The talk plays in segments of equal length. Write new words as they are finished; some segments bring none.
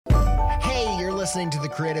listening to the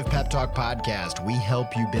Creative Pep Talk podcast. We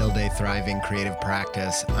help you build a thriving creative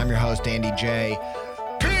practice. I'm your host, Andy J.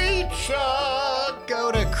 Pizza!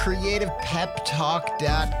 Go to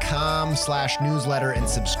creativepeptalk.com/newsletter and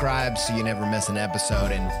subscribe so you never miss an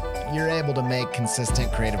episode and you're able to make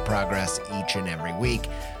consistent creative progress each and every week.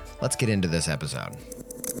 Let's get into this episode.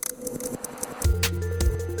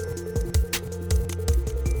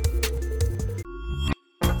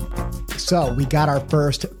 So we got our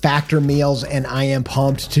first Factor meals, and I am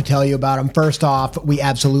pumped to tell you about them. First off, we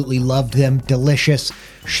absolutely loved them. Delicious.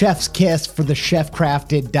 Chef's kiss for the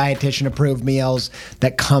chef-crafted, dietitian-approved meals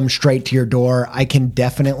that come straight to your door. I can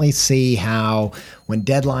definitely see how when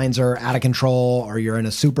deadlines are out of control or you're in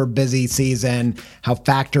a super busy season, how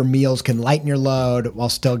Factor meals can lighten your load while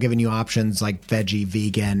still giving you options like veggie,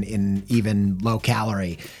 vegan, and even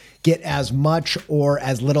low-calorie. Get as much or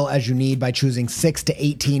as little as you need by choosing 6 to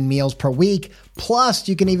 18 meals per week. Plus,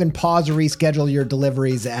 you can even pause or reschedule your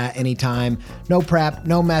deliveries at any time. No prep,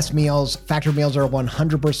 no mess meals. Factor meals are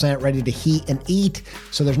 100% ready to heat and eat,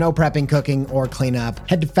 so there's no prepping, cooking, or cleanup.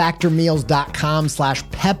 Head to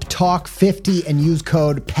factormeals.com/peptalk50 and use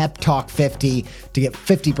code peptalk50 to get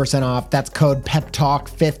 50% off. That's code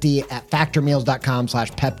peptalk50 at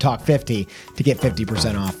factormeals.com/peptalk50 to get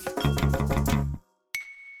 50% off.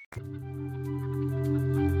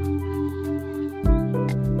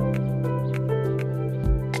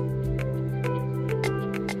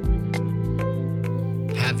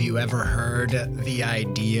 Have you ever heard the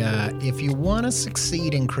idea, if you want to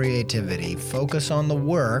succeed in creativity, focus on the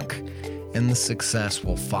work and the success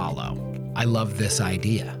will follow? I love this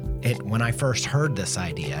idea. When I first heard this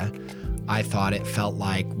idea, I thought it felt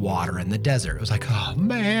like water in the desert. It was like, oh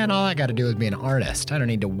man, all I got to do is be an artist. I don't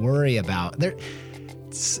need to worry about it.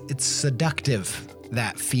 It's seductive,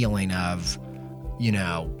 that feeling of,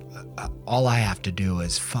 all I have to do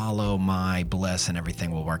is follow my bliss and everything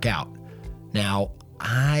will work out. Now,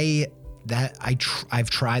 I've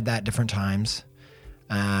tried that different times,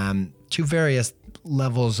 to various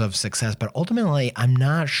levels of success, but ultimately I'm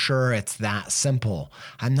not sure it's that simple.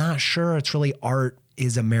 I'm not sure it's really art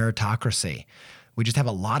is a meritocracy. We just have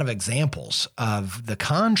a lot of examples of the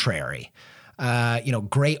contrary.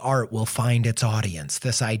 Great art will find its audience,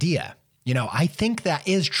 this idea. I think that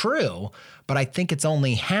is true, but I think it's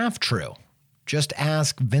only half true. Just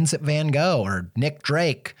ask Vincent van Gogh or Nick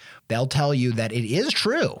Drake. They'll tell you that it is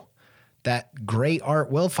true that great art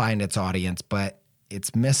will find its audience, but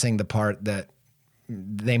it's missing the part that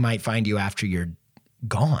they might find you after you're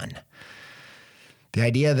gone. The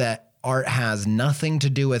idea that art has nothing to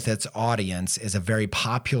do with its audience is a very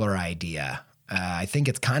popular idea. I think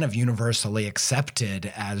it's kind of universally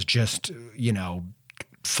accepted as just,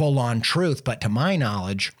 full-on truth, but to my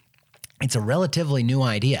knowledge, it's a relatively new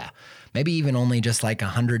idea. Maybe even only just like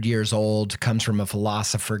 100 years old, comes from a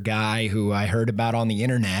philosopher guy who I heard about on the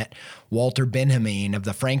internet, Walter Benjamin of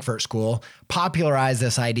the Frankfurt School, popularized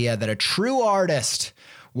this idea that a true artist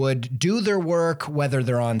would do their work, whether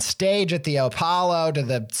they're on stage at the Apollo to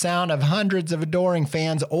the sound of hundreds of adoring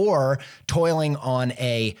fans or toiling on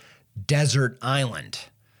a desert island.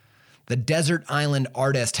 The desert island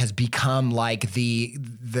artist has become like the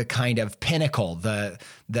kind of pinnacle, the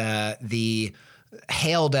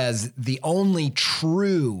hailed as the only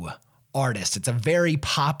true artist. It's a very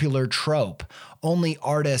popular trope. Only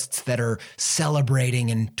artists that are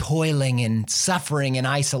celebrating and toiling and suffering in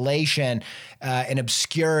isolation and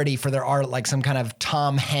obscurity for their art, like some kind of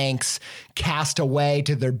Tom Hanks cast away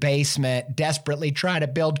to their basement, desperately try to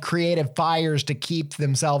build creative fires to keep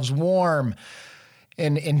themselves warm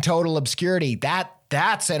in total obscurity.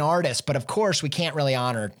 That's an artist. But of course, we can't really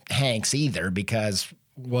honor Hanks either, because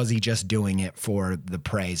was he just doing it for the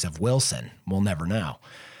praise of Wilson? We'll never know.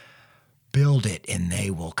 Build it and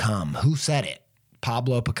they will come. Who said it?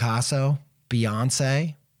 Pablo Picasso?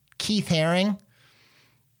 Beyonce? Keith Haring?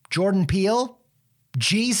 Jordan Peele?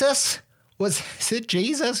 Jesus? Was it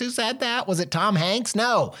Jesus who said that? Was it Tom Hanks?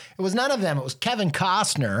 No, it was none of them. It was Kevin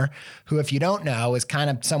Costner, who, if you don't know, is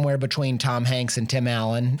kind of somewhere between Tom Hanks and Tim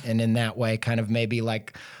Allen. And in that way, kind of maybe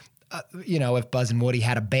like, if Buzz and Woody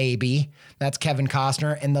had a baby, that's Kevin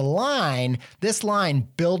Costner. And this line,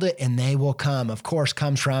 build it and they will come, of course,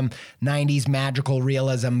 comes from 90s magical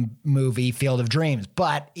realism movie Field of Dreams.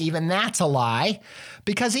 But even that's a lie,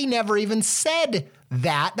 because he never even said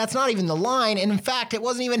that. That's not even the line. And in fact, it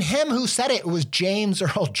wasn't even him who said it. It was James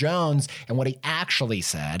Earl Jones. And what he actually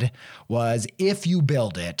said was, if you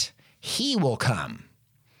build it, he will come.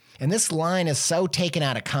 And this line is so taken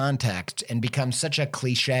out of context and becomes such a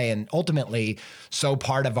cliche and ultimately so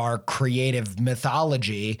part of our creative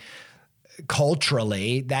mythology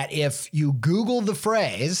culturally that if you Google the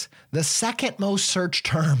phrase, the second most searched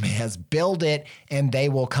term is build it and they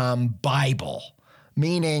will come Bible,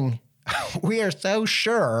 meaning we are so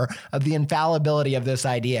sure of the infallibility of this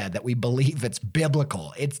idea that we believe it's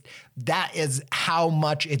biblical. That is how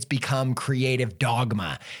much it's become creative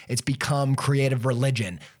dogma. It's become creative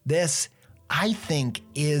religion. This, I think,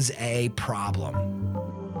 is a problem.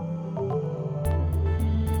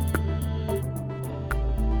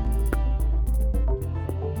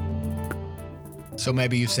 So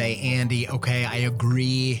maybe you say, Andy, okay, I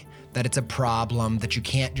agree that it's a problem, that you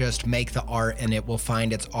can't just make the art and it will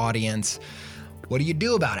find its audience. What do you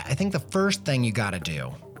do about it? I think the first thing you got to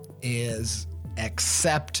do is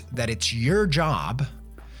accept that it's your job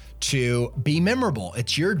to be memorable.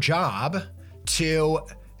 It's your job to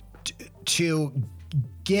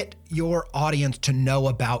get your audience to know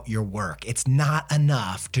about your work. It's not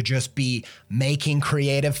enough to just be making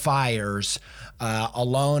creative fires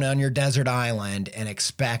alone on your desert island and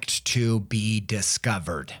expect to be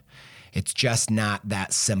discovered. It's just not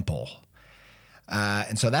that simple.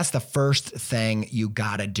 And so that's the first thing you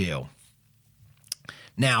gotta do.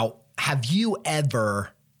 Now, have you ever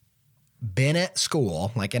been at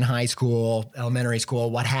school, like in high school, elementary school,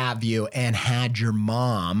 what have you, and had your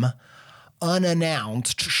mom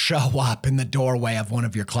unannounced show up in the doorway of one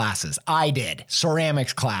of your classes? I did.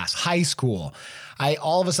 Ceramics class, high school.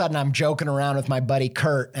 All of a sudden I'm joking around with my buddy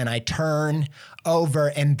Kurt and I turn over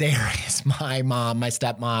and there is my mom, my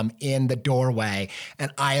stepmom, in the doorway,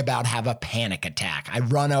 and I about have a panic attack. I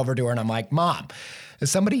run over to her and I'm like, Mom,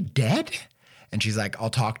 is somebody dead? And she's like,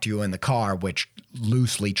 I'll talk to you in the car, which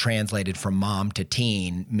loosely translated from mom to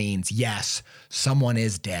teen means, yes, someone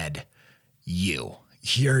is dead.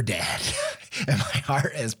 You're dead. And my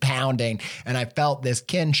heart is pounding. And I felt this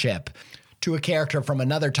kinship to a character from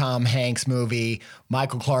another Tom Hanks movie,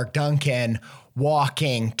 Michael Clark Duncan,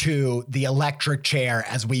 walking to the electric chair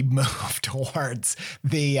as we move towards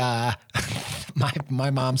the my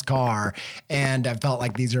mom's car. And I felt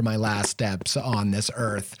like these are my last steps on this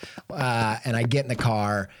earth. And I get in the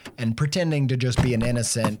car and pretending to just be an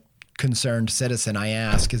innocent, concerned citizen, I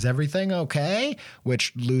ask, is everything okay?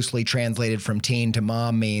 Which loosely translated from teen to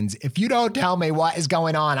mom means, if you don't tell me what is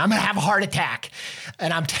going on, I'm going to have a heart attack.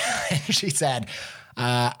 And she said,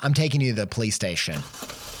 I'm taking you to the police station.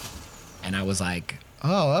 And I was like,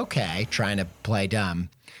 oh, okay, trying to play dumb.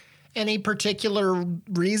 Any particular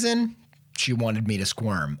reason? She wanted me to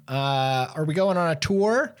squirm. Are we going on a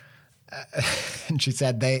tour? And she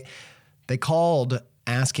said, they called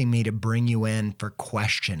asking me to bring you in for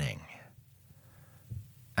questioning.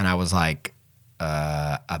 And I was like,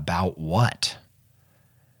 about what?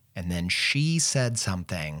 And then she said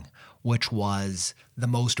something which was the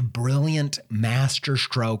most brilliant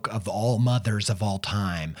masterstroke of all mothers of all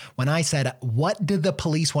time. When I said, what did the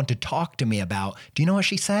police want to talk to me about? Do you know what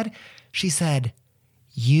she said? She said,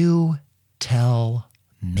 you tell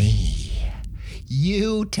me.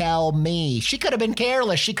 You tell me. She could have been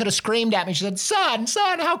careless. She could have screamed at me. She said, son,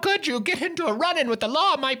 how could you get into a run-in with the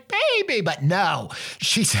law, my baby? But no,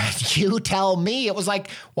 she said, you tell me. It was like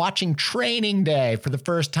watching Training Day for the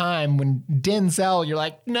first time when Denzel, you're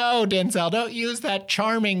like, no, Denzel, don't use that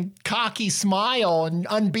charming, cocky smile and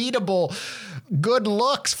unbeatable good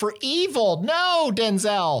looks for evil. No,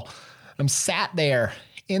 Denzel. I'm sat there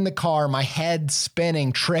in the car, my head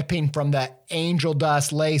spinning, tripping from the angel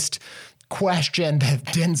dust laced question that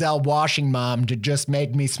Denzel Washington mom to just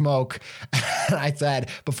make me smoke. And I said,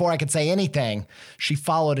 before I could say anything, she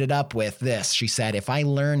followed it up with this. She said, if I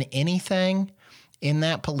learn anything in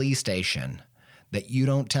that police station that you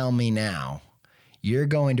don't tell me now, you're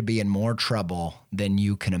going to be in more trouble than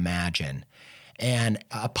you can imagine. And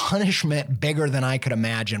a punishment bigger than I could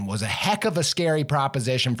imagine was a heck of a scary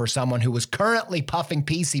proposition for someone who was currently puffing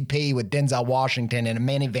PCP with Denzel Washington in a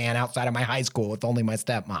minivan outside of my high school with only my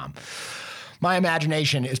stepmom. My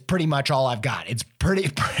imagination is pretty much all I've got. It's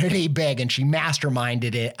pretty big, and she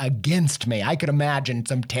masterminded it against me. I could imagine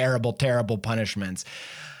some terrible, terrible punishments.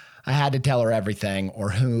 I had to tell her everything,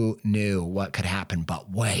 or who knew what could happen.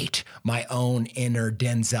 But wait, my own inner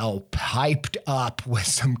Denzel piped up with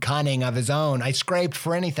some cunning of his own. I scraped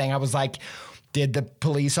for anything. I was like, did the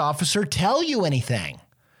police officer tell you anything?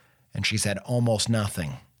 And she said, almost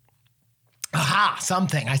nothing. Aha,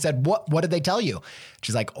 something. I said, what did they tell you?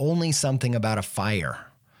 She's like, only something about a fire.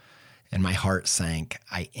 And my heart sank.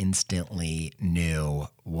 I instantly knew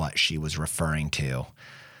what she was referring to.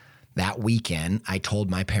 That weekend, I told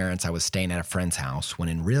my parents I was staying at a friend's house when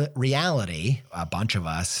in reality, a bunch of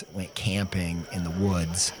us went camping in the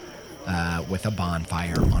woods with a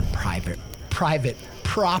bonfire on private private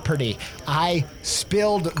property. I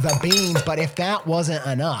spilled the beans, but if that wasn't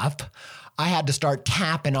enough, I had to start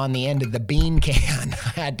tapping on the end of the bean can.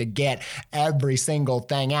 I had to get every single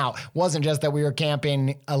thing out. It wasn't just that we were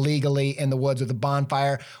camping illegally in the woods with a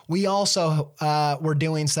bonfire. We also were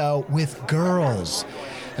doing so with girls.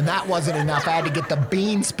 And that wasn't enough. I had to get the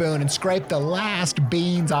bean spoon and scrape the last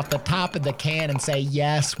beans off the top of the can and say,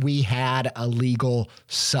 yes, we had illegal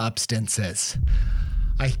substances.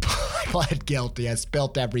 I pled guilty. I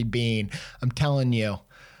spilt every bean. I'm telling you,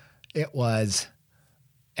 it was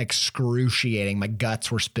excruciating. My guts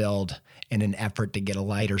were spilled in an effort to get a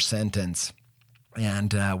lighter sentence.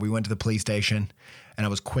 And we went to the police station, and I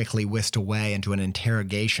was quickly whisked away into an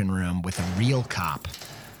interrogation room with a real cop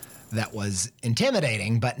that was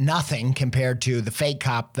intimidating, but nothing compared to the fake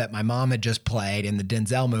cop that my mom had just played in the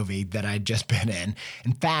Denzel movie that I'd just been in.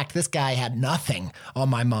 In fact, this guy had nothing on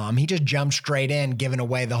my mom. He just jumped straight in, giving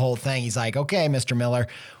away the whole thing. He's like, okay, Mr. Miller,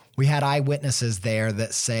 we had eyewitnesses there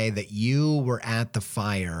that say that you were at the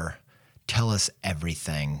fire. Tell us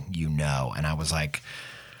everything you know. And I was like,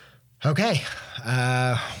 okay,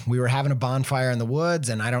 we were having a bonfire in the woods,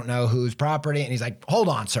 and I don't know whose property. And he's like, hold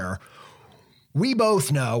on, sir. We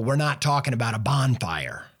both know we're not talking about a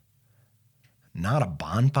bonfire. Not a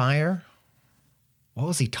bonfire? What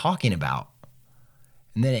was he talking about?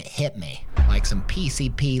 And then it hit me like some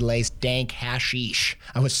PCP-laced dank hashish.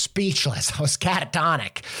 I was speechless. I was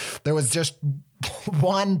catatonic. There was just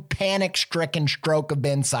one panic-stricken stroke of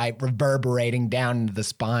insight reverberating down into the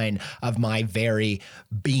spine of my very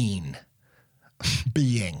being.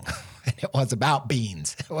 And it was about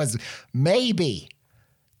beans. It was maybe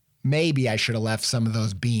I should have left some of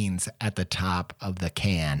those beans at the top of the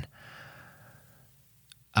can.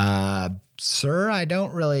 Sir, I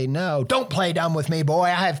don't really know. Don't play dumb with me, boy.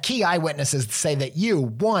 I have key eyewitnesses to say that you,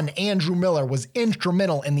 one Andrew Miller, was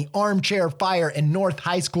instrumental in the armchair fire in North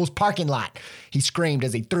High School's parking lot. He screamed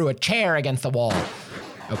as he threw a chair against the wall.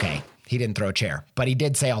 Okay, he didn't throw a chair, but he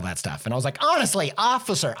did say all that stuff. And I was like, honestly,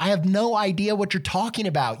 officer, I have no idea what you're talking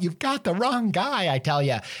about. You've got the wrong guy, I tell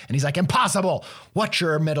you. And he's like, impossible. What's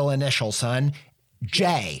your middle initial, son?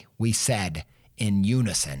 J, we said in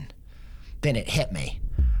unison. Then it hit me.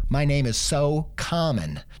 My name is so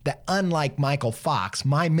common that unlike Michael Fox,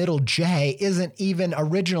 my middle J isn't even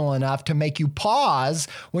original enough to make you pause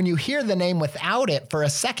when you hear the name without it for a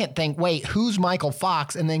second, think, wait, who's Michael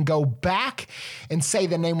Fox? And then go back and say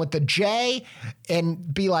the name with the J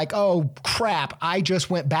and be like, oh, crap, I just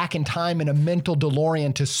went back in time in a mental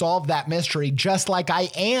DeLorean to solve that mystery just like I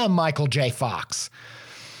am Michael J. Fox.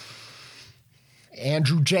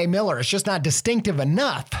 Andrew J. Miller, it's just not distinctive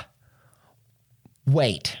enough.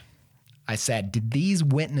 Wait, I said, did these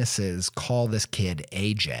witnesses call this kid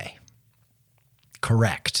AJ?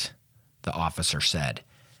 Correct, the officer said.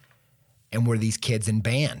 And were these kids in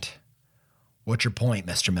band? What's your point,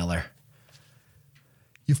 Mr. Miller?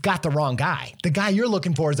 You've got the wrong guy. The guy you're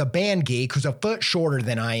looking for is a band geek who's a foot shorter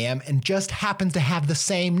than I am and just happens to have the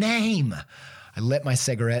same name. I lit my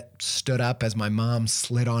cigarette, stood up as my mom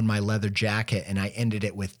slid on my leather jacket, and I ended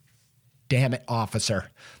it with, damn it, officer,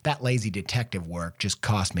 that lazy detective work just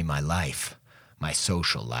cost me my life. My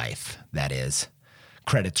social life, that is.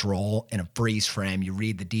 Credits roll. In a freeze frame, you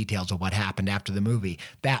read the details of what happened after the movie.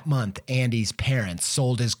 That month, Andy's parents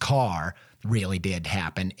sold his car, really did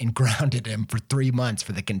happen, and grounded him for 3 months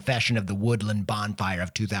for the confession of the Woodland bonfire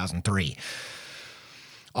of 2003.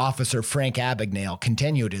 Officer Frank Abagnale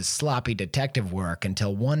continued his sloppy detective work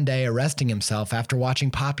until one day arresting himself after watching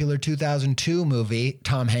popular 2002 movie,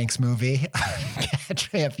 Tom Hanks movie,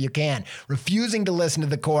 Catch Me If You Can, refusing to listen to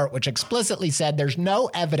the court, which explicitly said there's no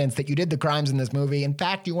evidence that you did the crimes in this movie. In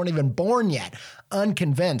fact, you weren't even born yet.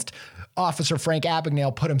 Unconvinced, Officer Frank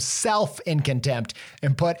Abagnale put himself in contempt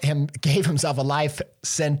and gave himself a life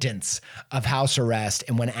sentence of house arrest.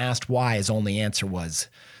 And when asked why, his only answer was,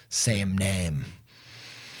 same name.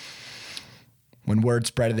 When word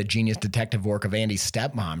spread of the genius detective work of Andy's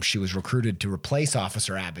stepmom, she was recruited to replace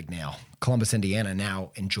Officer Abagnale. Columbus, Indiana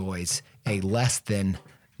now enjoys a less than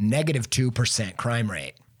 -2% crime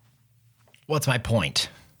rate. What's my point?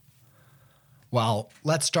 Well,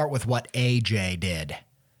 let's start with what AJ did.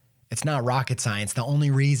 It's not rocket science. The only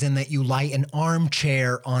reason that you light an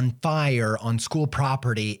armchair on fire on school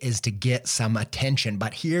property is to get some attention.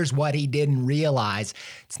 But here's what he didn't realize.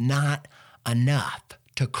 It's not enough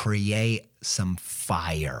to create some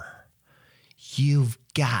fire. You've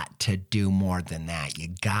got to do more than that. You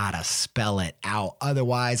gotta spell it out.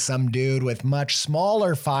 Otherwise, some dude with much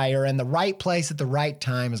smaller fire in the right place at the right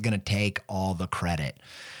time is gonna take all the credit.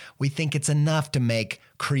 We think it's enough to make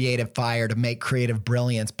creative fire, to make creative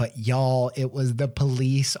brilliance, but y'all, it was the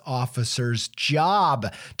police officer's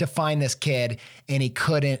job to find this kid, and he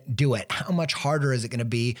couldn't do it. How much harder is it gonna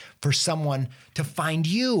be for someone to find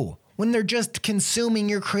you when they're just consuming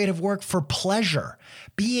your creative work for pleasure?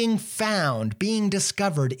 Being found, being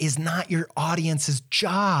discovered is not your audience's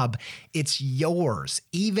job. It's yours.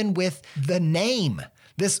 Even with the name,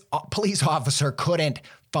 this police officer couldn't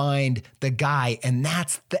find the guy. And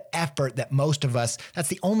that's the effort that that's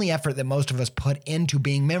the only effort that most of us put into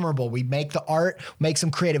being memorable. We make the art, make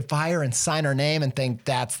some creative fire, and sign our name and think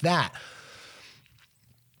that's that.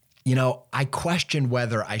 You know, I questioned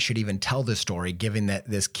whether I should even tell this story, given that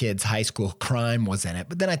this kid's high school crime was in it.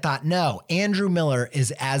 But then I thought, no, Andrew Miller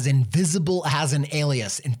is as invisible as an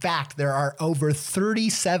alias. In fact, there are over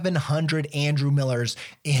 3,700 Andrew Millers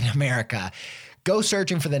in America. Go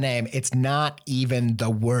searching for the name. It's not even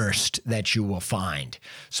the worst that you will find.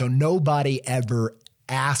 So nobody ever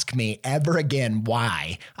ask me ever again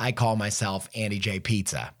why I call myself Andy J.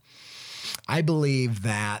 Pizza. I believe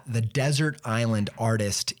that the desert island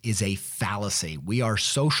artist is a fallacy. We are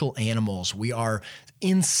social animals. We are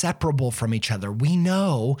inseparable from each other. We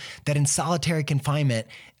know that in solitary confinement,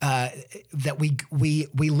 that we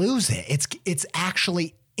lose it. It's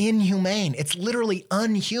actually inhumane. It's literally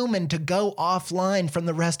unhuman to go offline from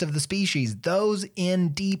the rest of the species. Those in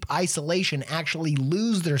deep isolation actually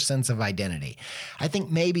lose their sense of identity. I think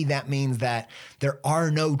maybe that means that there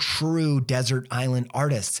are no true desert island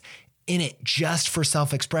artists in it just for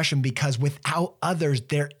self-expression, because without others,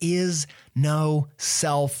 there is no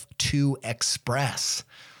self to express.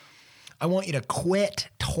 I want you to quit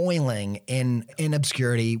toiling in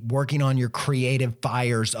obscurity, working on your creative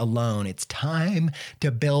fires alone. It's time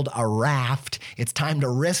to build a raft. It's time to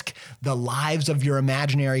risk the lives of your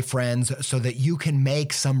imaginary friends so that you can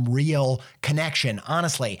make some real connection.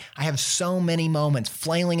 Honestly, I have so many moments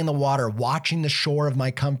flailing in the water, watching the shore of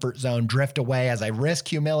my comfort zone drift away as I risk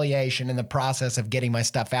humiliation in the process of getting my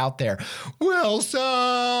stuff out there.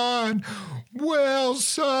 Wilson, will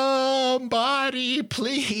somebody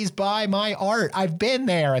please buy my art? I've been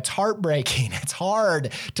there. It's heartbreaking. It's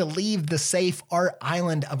hard to leave the safe art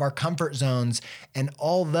island of our comfort zones. And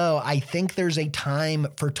although I think there's a time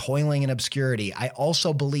for toiling in obscurity, I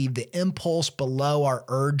also believe the impulse below our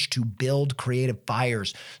urge to build creative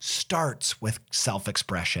fires starts with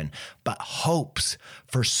self-expression, but hopes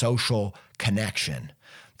for social connection.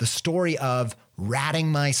 The story of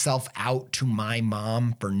ratting myself out to my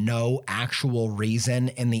mom for no actual reason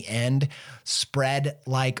in the end spread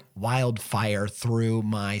like wildfire through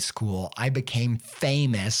my school. I became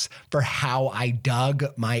famous for how I dug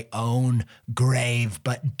my own grave,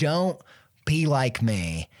 but don't be like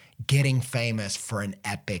me, getting famous for an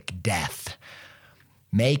epic death.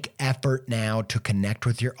 Make effort now to connect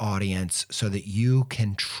with your audience so that you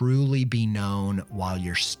can truly be known while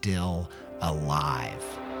you're still alive.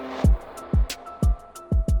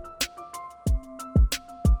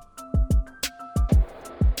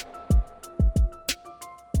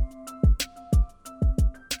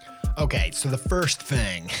 Okay, so the first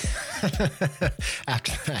thing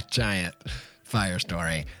after that giant fire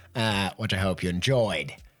story, which I hope you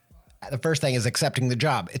enjoyed, the first thing is accepting the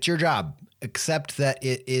job. It's your job. Accept that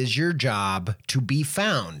it is your job to be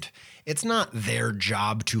found. It's not their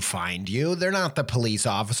job to find you. They're not the police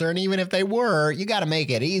officer. And even if they were, you got to make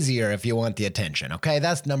it easier if you want the attention. Okay,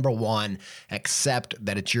 that's number one. Accept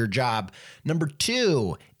that it's your job. Number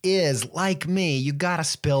two is, like me, you got to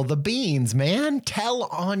spill the beans, man. Tell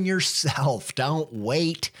on yourself. Don't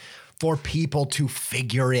wait for people to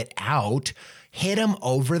figure it out. Hit them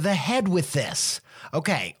over the head with this.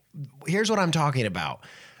 Okay, here's what I'm talking about.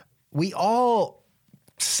 We all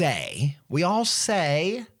say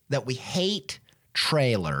that we hate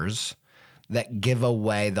trailers that give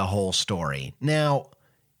away the whole story. Now,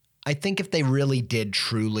 I think if they really did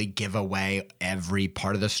truly give away every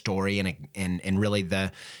part of the story and really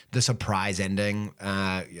the surprise ending,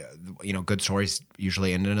 good stories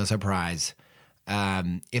usually end in a surprise.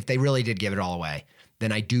 If they really did give it all away,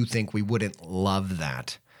 then I do think we wouldn't love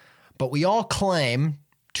that. But we all claim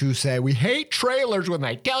to say we hate trailers when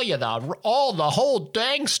they tell you the whole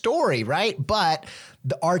dang story, right? But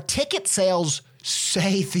our ticket sales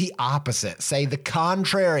say the opposite, say the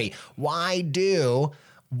contrary. Why do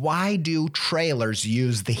trailers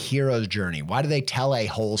use the hero's journey? Why do they tell a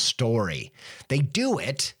whole story? They do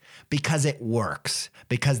it Because it works.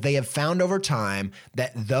 Because they have found over time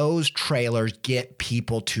that those trailers get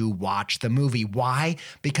people to watch the movie. Why?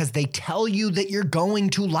 Because they tell you that you're going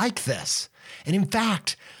to like this. And in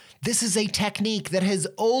fact, this is a technique that is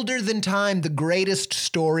older than time. The greatest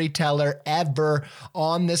storyteller ever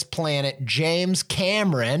on this planet, James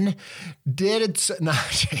Cameron, did it. Not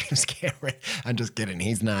James Cameron. I'm just kidding.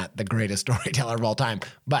 He's not the greatest storyteller of all time.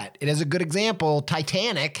 But it is a good example.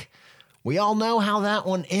 Titanic, we all know how that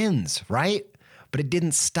one ends, right? But it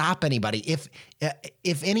didn't stop anybody.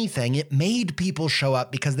 If anything, it made people show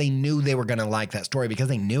up because they knew they were going to like that story, because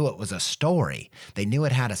they knew it was a story. They knew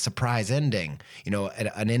it had a surprise ending,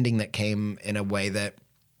 an ending that came in a way that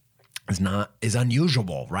is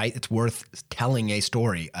unusual, right? It's worth telling a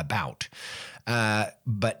story about.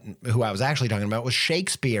 But who I was actually talking about was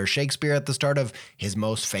Shakespeare. Shakespeare, at the start of his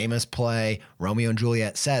most famous play, Romeo and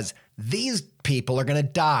Juliet, says, these people are going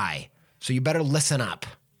to die, so you better listen up,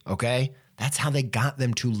 okay? That's how they got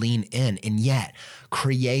them to lean in. And yet,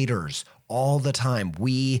 creators, all the time,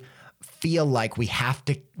 we feel like we have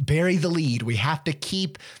to bury the lead. We have to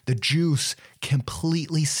keep the juice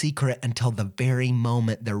completely secret until the very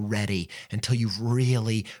moment they're ready, until you've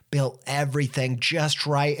really built everything just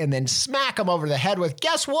right, and then smack them over the head with,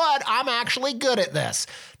 guess what? I'm actually good at this.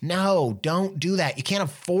 No, don't do that. You can't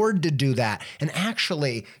afford to do that. And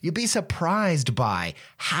actually, you'd be surprised by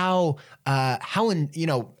how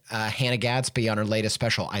Hannah Gadsby on her latest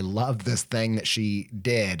special, I love this thing that she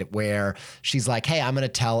did where she's like, hey, I'm going to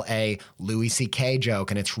tell a Louis C.K.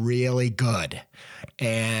 joke and it's really good.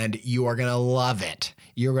 And you are going to love it.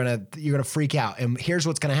 You're going to freak out. And here's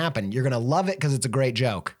what's going to happen. You're going to love it because it's a great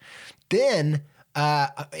joke. Then,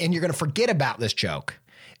 and you're going to forget about this joke.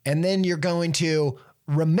 And then you're going to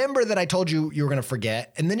remember that I told you you were going to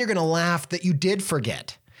forget. And then you're going to laugh that you did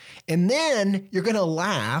forget. And then you're going to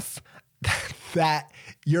laugh that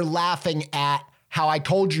you're laughing at how I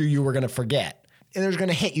told you were going to forget. And it's going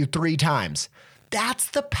to hit you 3 times. That's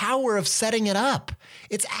the power of setting it up.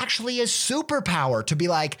 It's actually a superpower to be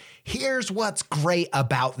like, here's what's great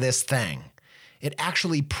about this thing. It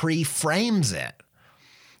actually pre-frames it.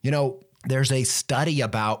 There's a study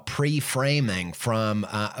about pre-framing from,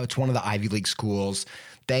 it's one of the Ivy League schools.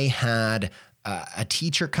 They had a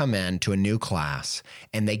teacher come in to a new class,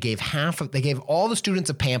 and they gave all the students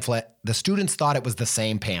a pamphlet. The students thought it was the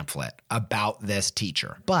same pamphlet about this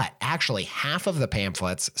teacher, but actually half of the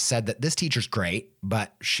pamphlets said that this teacher's great,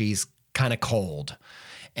 but she's kind of cold.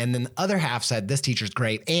 And then the other half said this teacher's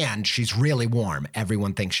great and she's really warm.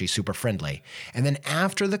 Everyone thinks she's super friendly. And then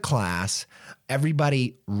after the class,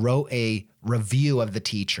 everybody wrote a review of the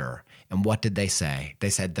teacher. And what did they say? They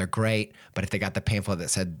said they're great, but if they got the pamphlet that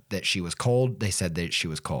said that she was cold, they said that she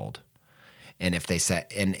was cold. And if they said,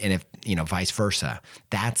 and if, vice versa,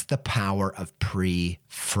 that's the power of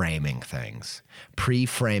pre-framing things.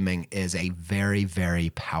 Pre-framing is a very,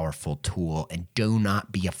 very powerful tool, and do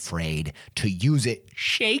not be afraid to use it.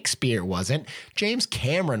 Shakespeare wasn't. James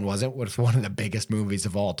Cameron wasn't. Was one of the biggest movies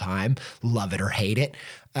of all time. Love it or hate it.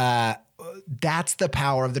 That's the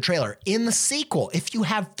power of the trailer. In the sequel, if you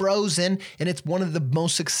have Frozen and it's one of the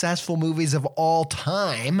most successful movies of all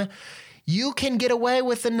time, you can get away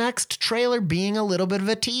with the next trailer being a little bit of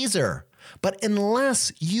a teaser. But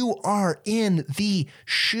unless you are in the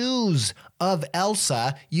shoes of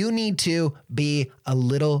Elsa, you need to be a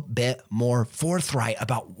little bit more forthright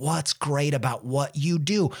about what's great about what you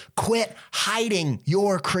do. Quit hiding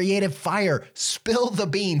your creative fire. Spill the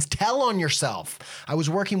beans. Tell on yourself. I was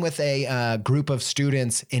working with a group of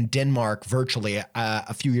students in Denmark virtually.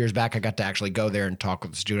 A few years back, I got to actually go there and talk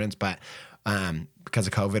with the students, but because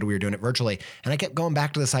of COVID, we were doing it virtually. And I kept going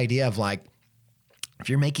back to this idea of like, if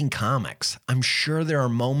you're making comics, I'm sure there are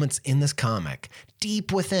moments in this comic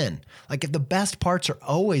deep within. Like if the best parts are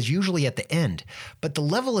always usually at the end, but the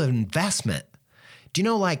level of investment, do you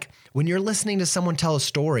know, like when you're listening to someone tell a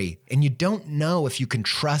story and you don't know if you can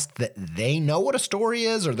trust that they know what a story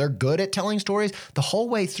is or they're good at telling stories, the whole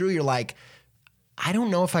way through you're like, I don't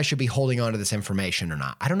know if I should be holding on to this information or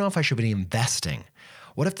not. I don't know if I should be investing.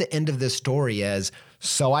 What if the end of this story is,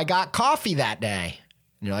 so I got coffee that day?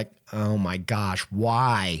 And you're like, oh my gosh,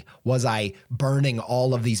 why was I burning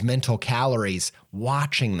all of these mental calories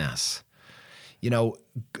watching this?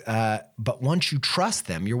 But once you trust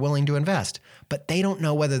them, you're willing to invest. But they don't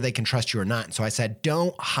know whether they can trust you or not. And so I said,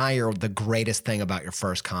 don't hire the greatest thing about your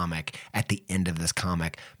first comic at the end of this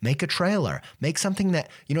comic. Make a trailer. Make something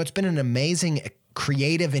that, it's been an amazing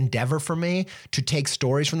creative endeavor for me to take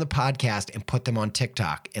stories from the podcast and put them on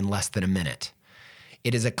TikTok in less than a minute.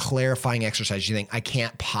 It is a clarifying exercise. You think, I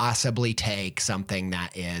can't possibly take something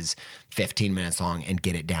that is 15 minutes long and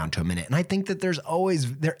get it down to a minute. And I think that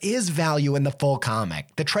there is value in the full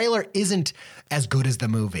comic. The trailer isn't as good as the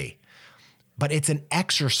movie, but it's an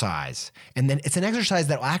exercise. And then it's an exercise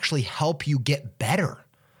that will actually help you get better.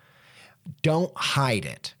 Don't hide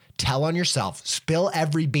it. Tell on yourself, spill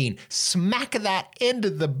every bean, smack that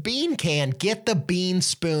into the bean can, get the bean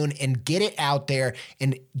spoon and get it out there.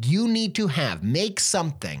 And you need to make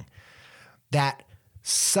something that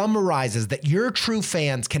summarizes, that your true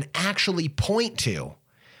fans can actually point to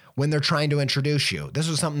when they're trying to introduce you. This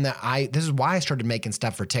was something this is why I started making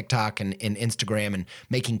stuff for TikTok and Instagram and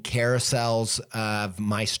making carousels of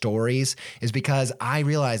my stories, is because I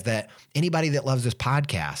realized that anybody that loves this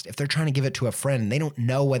podcast, if they're trying to give it to a friend and they don't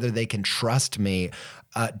know whether they can trust me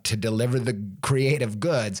to deliver the creative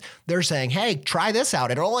goods, they're saying, hey, try this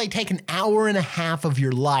out. It'll only take an hour and a half of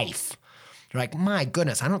your life. You're like, my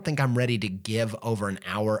goodness, I don't think I'm ready to give over an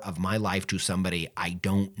hour of my life to somebody I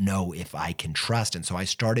don't know if I can trust. And so I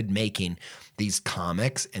started making these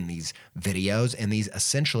comics and these videos and these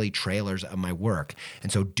essentially trailers of my work.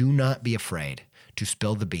 And so do not be afraid to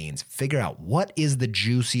spill the beans. Figure out what is the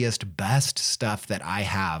juiciest, best stuff that I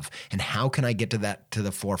have and how can I get to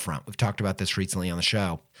the forefront. We've talked about this recently on the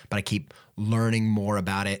show, but I keep learning more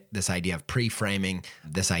about it. This idea of pre-framing,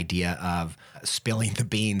 this idea of spilling the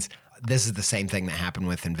beans. This is the same thing that happened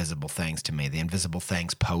with Invisible Things to me. The Invisible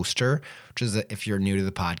Things poster, which is, if you're new to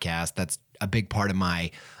the podcast, that's a big part of my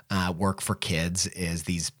work for kids, is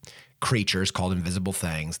these creatures called invisible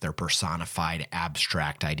things. They're personified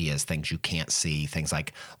abstract ideas, things you can't see, things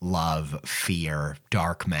like love, fear,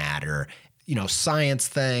 dark matter, science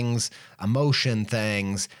things, emotion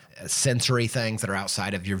things, sensory things that are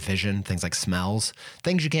outside of your vision, things like smells,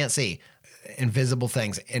 things you can't see, invisible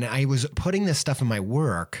things. And I was putting this stuff in my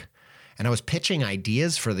work, and I was pitching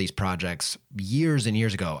ideas for these projects years and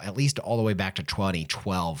years ago, at least all the way back to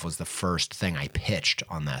 2012 was the first thing I pitched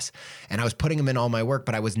on this. And I was putting them in all my work,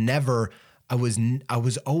 but I was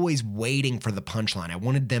always waiting for the punchline. I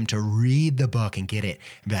wanted them to read the book and get it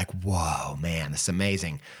and be like, whoa, man, this is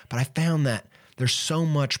amazing. But I found that there's so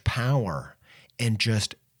much power in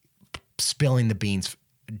just spilling the beans,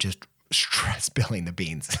 spilling the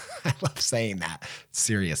beans. I love saying that,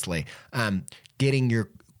 seriously.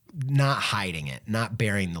 Not hiding it, not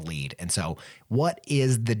burying the lead. And so what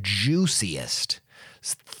is the juiciest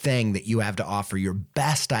thing that you have to offer, your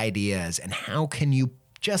best ideas, and how can you,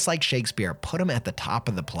 just like Shakespeare, put them at the top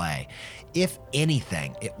of the play? If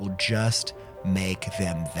anything, it will just make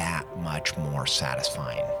them that much more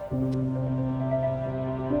satisfying.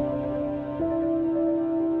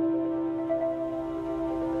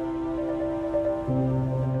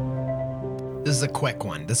 This is a quick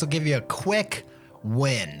one. This will give you a quick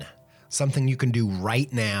win, something you can do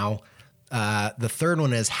right now. The third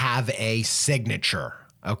one is have a signature,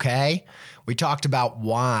 okay? We talked about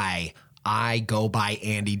why I go by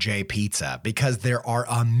Andy J. Pizza, because there are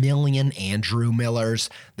a million Andrew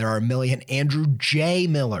Millers. There are a million Andrew J.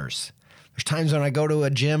 Millers. There's times when I go to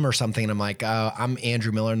a gym or something and I'm like, I'm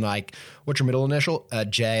Andrew Miller, and like, what's your middle initial?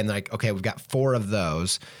 J. And they're like, okay, we've got 4 of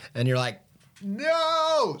those. And you're like,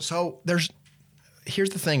 no! So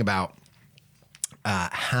here's the thing about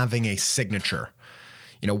having a signature.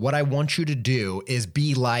 What I want you to do is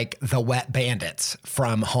be like the Wet Bandits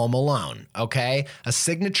from Home Alone, okay? A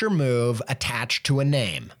signature move attached to a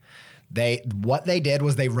name. What they did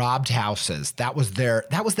was they robbed houses. That was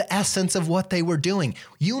the essence of what they were doing.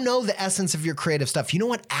 The essence of your creative stuff. You know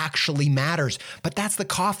what actually matters, but that's the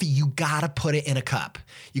coffee. You gotta put it in a cup.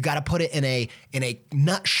 You gotta put it in a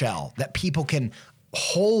nutshell that people can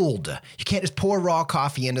hold. You can't just pour raw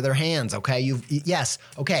coffee into their hands, okay?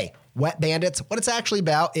 Okay. Wet Bandits, what it's actually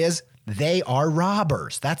about is they are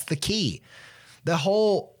robbers. That's the key. The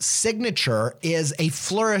whole signature is a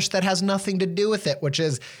flourish that has nothing to do with it, which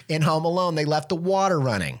is in Home Alone, they left the water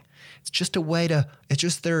running. It's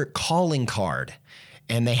just their calling card.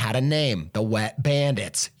 And they had a name, the Wet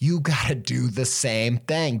Bandits. You got to do the same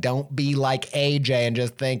thing. Don't be like AJ and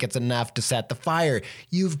just think it's enough to set the fire.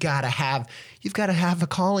 You've got to have a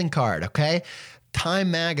calling card, okay?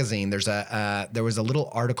 Time Magazine, there was a little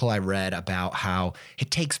article I read about how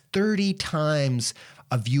it takes 30 times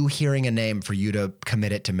of you hearing a name for you to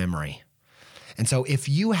commit it to memory. And so if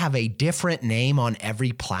you have a different name on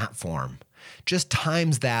every platform, just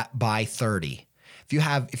times that by 30.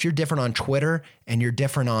 If you're different on Twitter and you're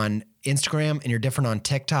different on Instagram and you're different on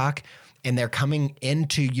TikTok, and they're coming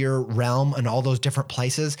into your realm and all those different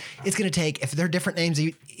places, it's going to take, if they're different names,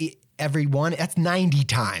 every one, that's 90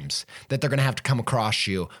 times that they're going to have to come across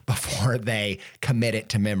you before they commit it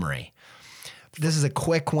to memory. This is a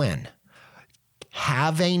quick win.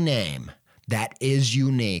 Have a name that is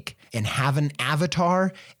unique and have an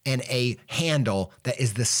avatar and a handle that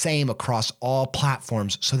is the same across all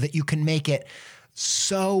platforms so that you can make it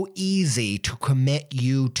so easy to commit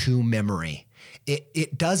you to memory.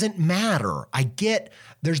 It doesn't matter. I get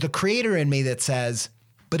there's the creator in me that says,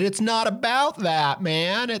 but it's not about that,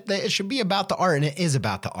 man. It should be about the art, and it is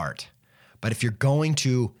about the art. But if you're going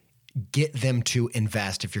to get them to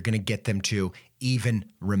invest, if you're going to get them to even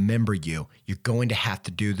remember you, you're going to have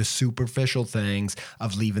to do the superficial things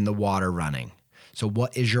of leaving the water running. So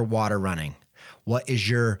what is your water running?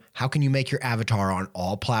 How can you make your avatar on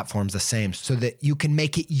all platforms the same so that you can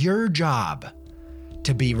make it your job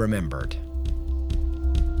to be remembered?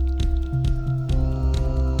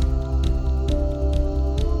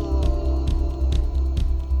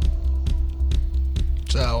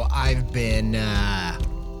 So I've been,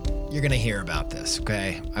 you're going to hear about this,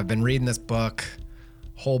 okay? I've been reading this book,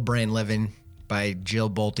 Whole Brain Living by Jill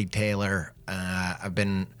Bolte Taylor. I've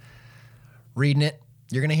been reading it.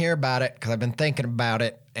 You're going to hear about it because I've been thinking about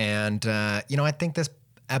it. And, I think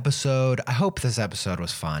I hope this episode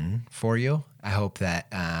was fun for you. I hope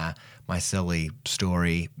that my silly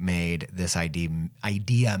story made this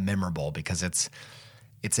idea memorable because it's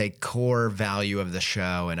a core value of the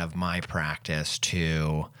show and of my practice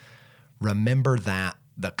to remember that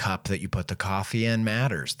the cup that you put the coffee in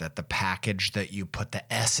matters, that the package that you put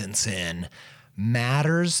the essence in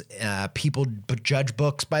matters. People judge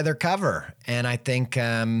books by their cover. And I think,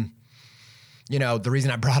 the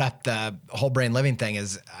reason I brought up the whole brain living thing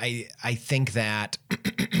is I think that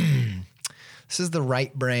this is the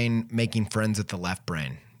right brain making friends with the left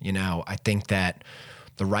brain. I think that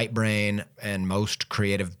the right brain and most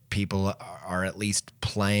creative people are at least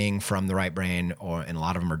playing from the right brain, and a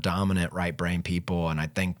lot of them are dominant right brain people. And I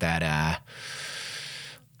think that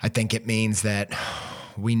it means that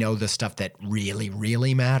we know the stuff that really,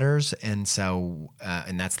 really matters. And so,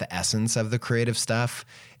 and that's the essence of the creative stuff.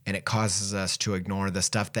 And it causes us to ignore the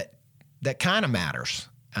stuff that kind of matters.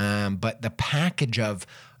 But the package of,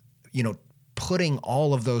 putting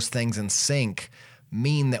all of those things in sync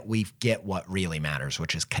mean that we get what really matters,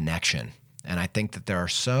 which is connection. And I think that there are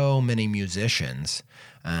so many musicians,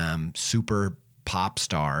 super pop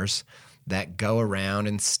stars, that go around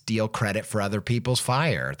and steal credit for other people's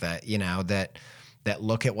fire, that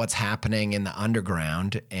look at what's happening in the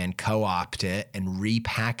underground and co-opt it and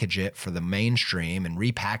repackage it for the mainstream and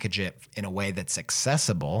repackage it in a way that's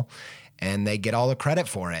accessible, and they get all the credit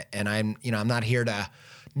for it. And I'm not here to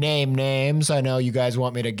name names. I know you guys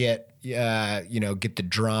want me to get the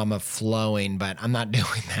drama flowing, but I'm not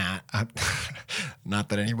doing that. Not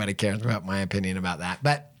that anybody cares about my opinion about that,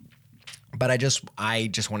 but I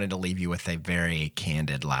just wanted to leave you with a very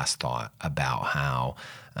candid last thought about how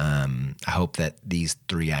I hope that these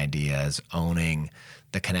three ideas, owning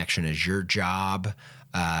the connection is your job,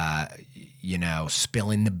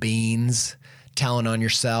 spilling the beans, telling on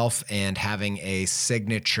yourself, and having a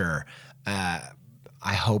signature.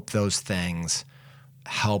 I hope those things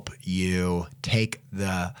help you take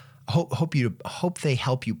hope they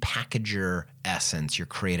help you package your essence, your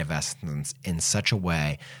creative essence, in such a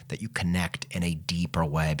way that you connect in a deeper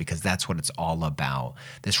way, because that's what it's all about.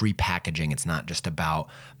 This repackaging, it's not just about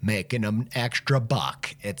making an extra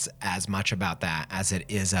buck. It's as much about that as it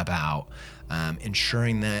is about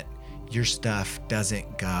ensuring that your stuff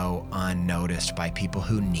doesn't go unnoticed by people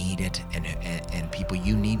who need it and people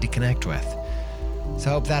you need to connect with. So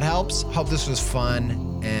I hope that helps. Hope this was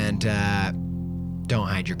fun, and don't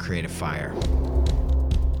hide your creative fire.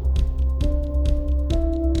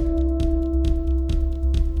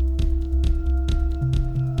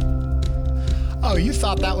 Oh, you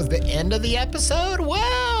thought that was the end of the episode?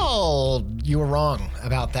 Well, you were wrong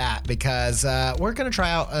about that, because we're going to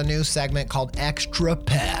try out a new segment called Extra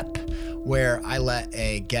Pep, where I let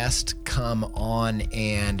a guest come on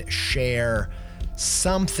and share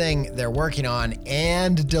something they're working on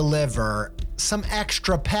and deliver some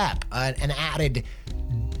extra pep, an added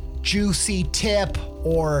juicy tip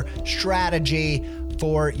or strategy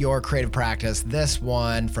for your creative practice. This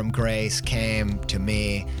one from Grace came to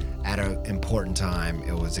me at an important time.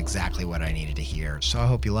 It was exactly what I needed to hear. So I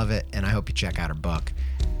hope you love it, and I hope you check out her book.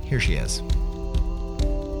 Here she is.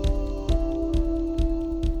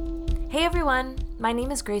 Hey everyone, my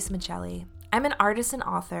name is Grace Michelli. I'm an artist and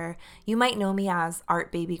author. You might know me as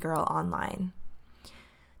Art Baby Girl online.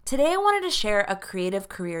 Today I wanted to share a creative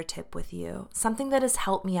career tip with you, something that has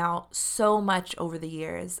helped me out so much over the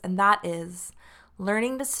years, and that is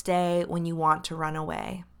learning to stay when you want to run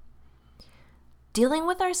away. Dealing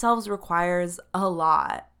with ourselves requires a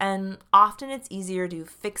lot, and often it's easier to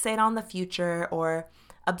fixate on the future or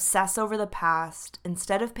obsess over the past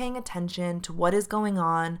instead of paying attention to what is going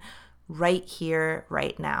on right here,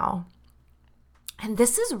 right now. And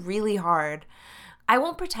this is really hard. I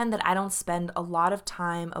won't pretend that I don't spend a lot of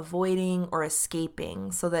time avoiding or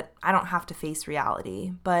escaping so that I don't have to face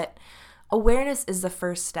reality, but awareness is the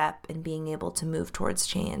first step in being able to move towards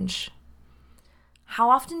change. How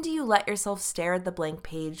often do you let yourself stare at the blank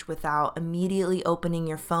page without immediately opening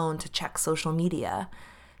your phone to check social media,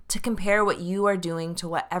 to compare what you are doing to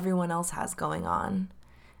what everyone else has going on?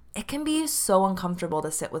 It can be so uncomfortable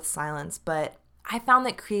to sit with silence, but I found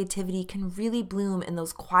that creativity can really bloom in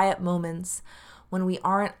those quiet moments when we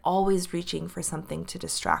aren't always reaching for something to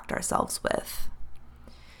distract ourselves with.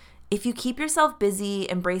 If you keep yourself busy,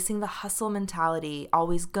 embracing the hustle mentality,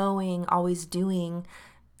 always going, always doing,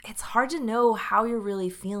 it's hard to know how you're really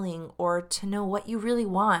feeling or to know what you really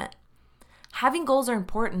want. Having goals are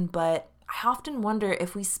important, but I often wonder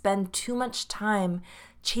if we spend too much time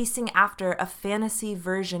chasing after a fantasy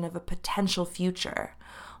version of a potential future,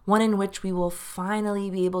 one in which we will finally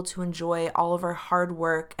be able to enjoy all of our hard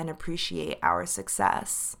work and appreciate our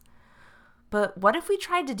success. But what if we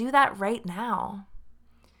tried to do that right now?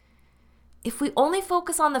 If we only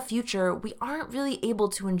focus on the future, we aren't really able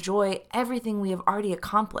to enjoy everything we have already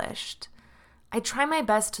accomplished. I try my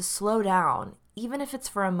best to slow down, even if it's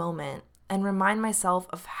for a moment, and remind myself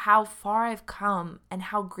of how far I've come and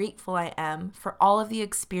how grateful I am for all of the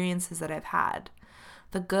experiences that I've had,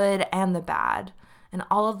 the good and the bad, and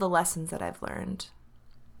all of the lessons that I've learned.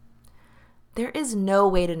 There is no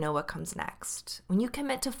way to know what comes next. When you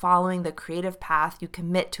commit to following the creative path, you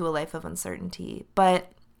commit to a life of uncertainty,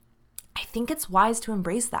 but I think it's wise to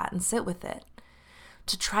embrace that and sit with it,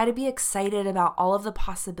 to try to be excited about all of the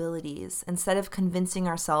possibilities instead of convincing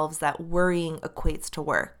ourselves that worrying equates to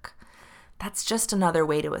work. That's just another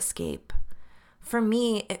way to escape. For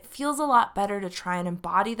me, it feels a lot better to try and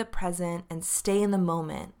embody the present and stay in the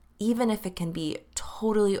moment, even if it can be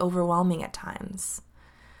totally overwhelming at times.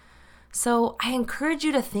 So I encourage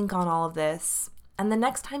you to think on all of this, and the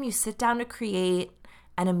next time you sit down to create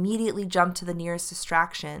and immediately jump to the nearest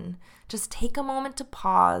distraction, just take a moment to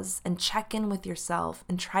pause and check in with yourself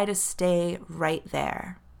and try to stay right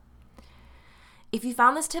there. If you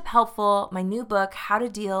found this tip helpful, my new book, How to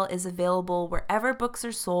Deal, is available wherever books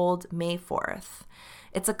are sold May 4th.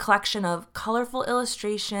 It's a collection of colorful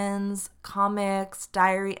illustrations, comics,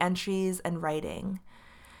 diary entries, and writing.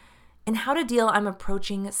 In How to Deal, I'm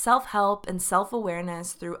approaching self-help and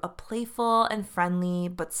self-awareness through a playful and friendly,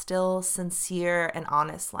 but still sincere and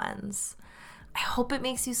honest lens. I hope it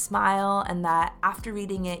makes you smile and that after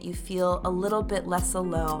reading it, you feel a little bit less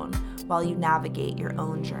alone while you navigate your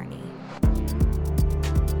own journey.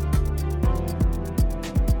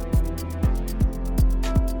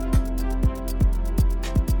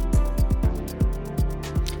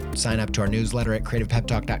 Sign up to our newsletter at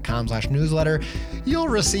creativepeptalk.com/newsletter. You'll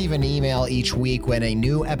receive an email each week when a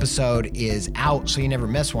new episode is out, so you never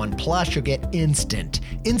miss one. Plus, you'll get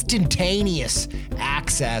instantaneous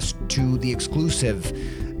access to the exclusive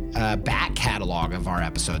back catalog of our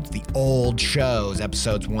episodes, the old shows,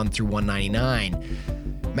 episodes 1 through 199.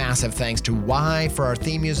 Massive thanks to Y for our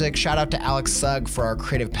theme music. Shout out to Alex Sugg for our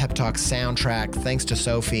Creative Pep Talk soundtrack. Thanks to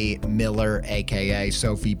Sophie Miller, aka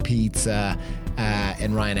Sophie Pizza,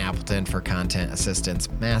 and Ryan Appleton for content assistance.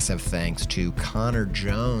 Massive thanks to Connor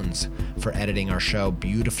Jones for editing our show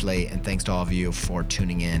beautifully. And thanks to all of you for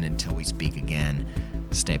tuning in. Until we speak again,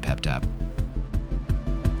 stay pepped up.